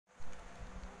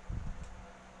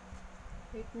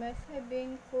It must have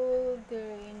been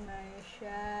colder in my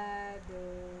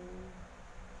shadow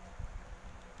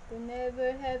to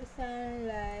never have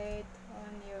sunlight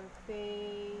on your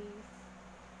face.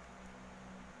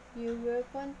 You were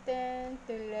content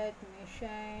to let me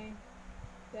shine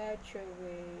that your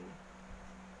way.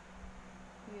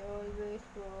 You always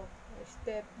walk a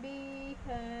step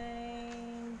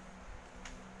behind.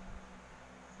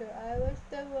 So I was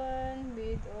the one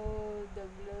with all the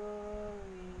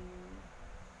glory,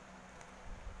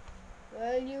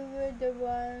 while you were the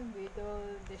one with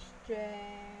all the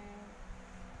strength.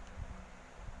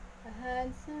 A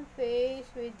handsome face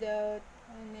without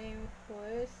a name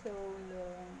for so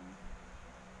long.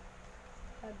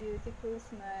 A beautiful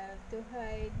smile to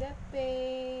hide the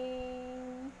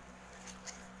pain.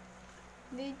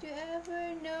 Did you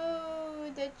ever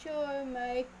know that you're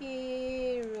my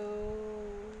hero?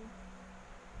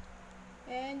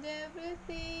 And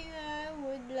everything I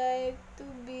would like to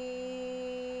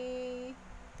be.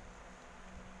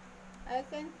 I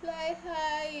can fly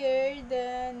higher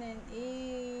than an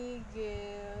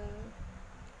eagle,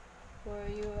 for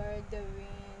you are the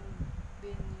wind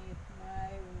beneath my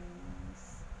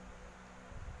wings.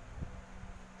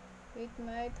 It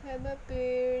might have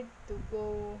appeared to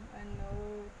go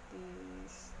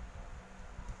unnoticed,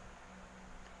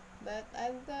 but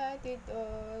I've got it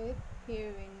all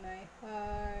here in my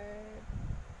heart.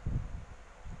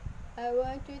 I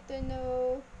want you to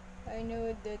know I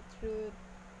know the truth,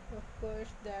 of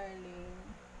course, darling.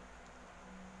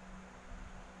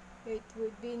 It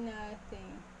would be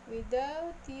nothing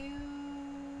without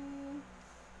you.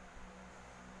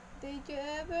 Did you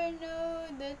ever know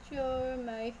that you're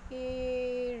my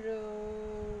hero?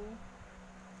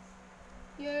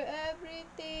 You're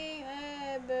everything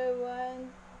I ever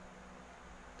want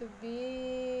to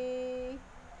be.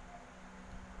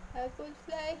 I could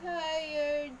fly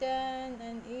higher than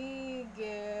an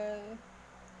eagle,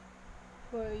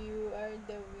 for you are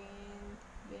the wind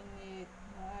beneath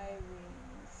my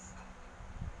wings.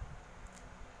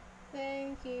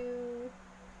 Thank you,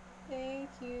 thank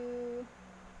you.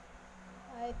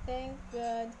 I thank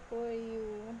God for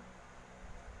you.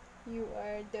 You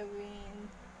are the wind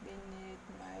beneath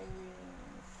my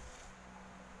wings.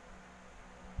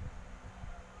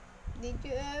 Did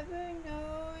you ever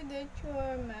know that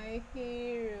you're my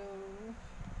hero?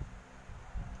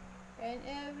 And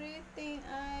everything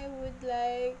I would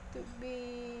like to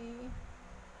be.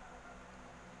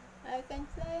 I can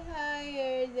fly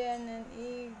higher than an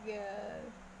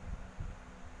eagle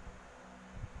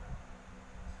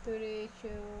to reach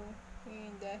you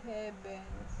in the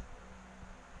heavens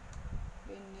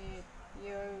beneath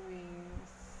your wings.